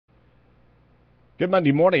Good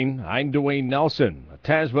Monday morning. I'm Dwayne Nelson. A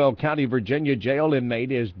Tazewell County, Virginia jail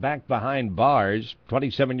inmate is back behind bars.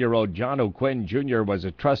 27-year-old John O'Quinn Jr. was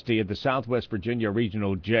a trustee at the Southwest Virginia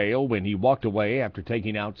Regional Jail when he walked away after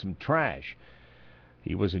taking out some trash.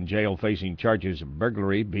 He was in jail facing charges of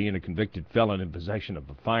burglary, being a convicted felon in possession of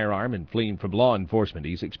a firearm, and fleeing from law enforcement.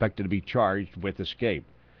 He's expected to be charged with escape.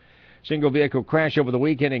 Single vehicle crash over the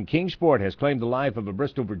weekend in Kingsport has claimed the life of a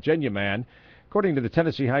Bristol, Virginia man. According to the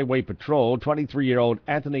Tennessee Highway Patrol, 23-year-old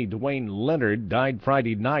Anthony Dwayne Leonard died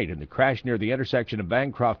Friday night in the crash near the intersection of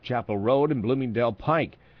Bancroft Chapel Road and Bloomingdale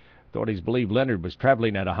Pike. Authorities believe Leonard was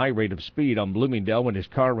traveling at a high rate of speed on Bloomingdale when his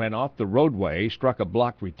car ran off the roadway, struck a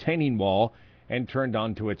blocked retaining wall, and turned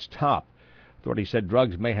onto its top. Authorities said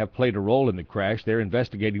drugs may have played a role in the crash. They're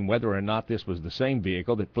investigating whether or not this was the same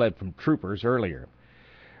vehicle that fled from troopers earlier.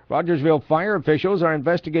 Rogersville fire officials are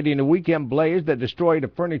investigating a weekend blaze that destroyed a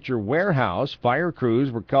furniture warehouse. Fire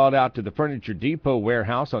crews were called out to the Furniture Depot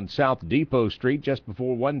warehouse on South Depot Street just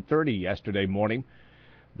before 1:30 yesterday morning.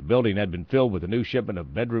 The building had been filled with a new shipment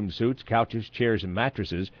of bedroom suites, couches, chairs, and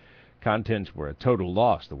mattresses. Contents were a total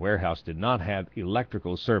loss. The warehouse did not have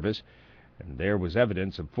electrical service, and there was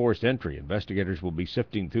evidence of forced entry. Investigators will be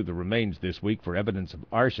sifting through the remains this week for evidence of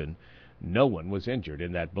arson. No one was injured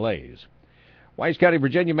in that blaze. Wise County,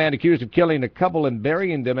 Virginia man accused of killing a couple and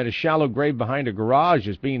burying them in a shallow grave behind a garage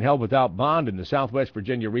is being held without bond in the Southwest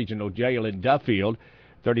Virginia Regional Jail in Duffield.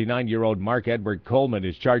 39-year-old Mark Edward Coleman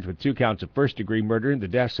is charged with 2 counts of first-degree murder in the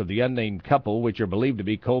deaths of the unnamed couple, which are believed to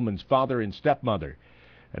be Coleman's father and stepmother.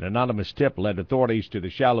 An anonymous tip led authorities to the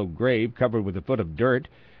shallow grave covered with a foot of dirt,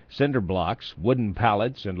 cinder blocks, wooden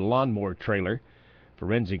pallets, and a lawnmower trailer.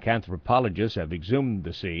 Forensic anthropologists have exhumed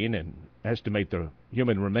the scene and estimate the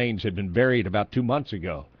human remains had been buried about 2 months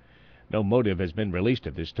ago. No motive has been released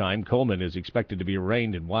at this time. Coleman is expected to be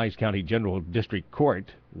arraigned in Wise County General District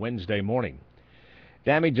Court Wednesday morning.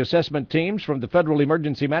 Damage assessment teams from the Federal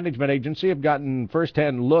Emergency Management Agency have gotten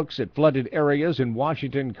first-hand looks at flooded areas in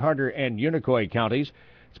Washington, Carter, and Unicoi counties.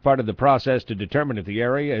 It's part of the process to determine if the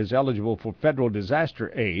area is eligible for federal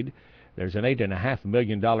disaster aid. There's an $8.5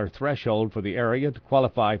 million threshold for the area to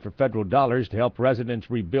qualify for federal dollars to help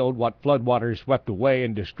residents rebuild what floodwaters swept away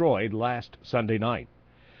and destroyed last Sunday night.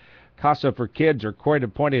 CASA for Kids or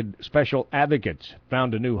court-appointed special advocates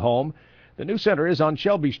found a new home. The new center is on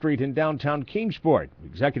Shelby Street in downtown Kingsport.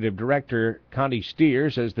 Executive Director Connie Steer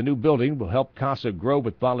says the new building will help CASA grow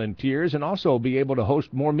with volunteers and also be able to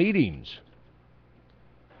host more meetings.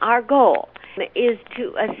 Our goal is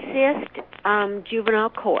to assist juvenile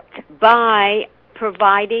court by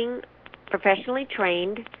providing professionally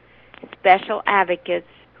trained special advocates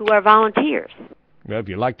who are volunteers. Well, if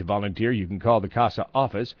you'd like to volunteer, you can call the CASA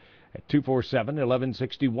office at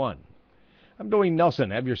 247-1161. I'm Dwayne Nelson.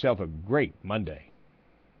 Have yourself a great Monday.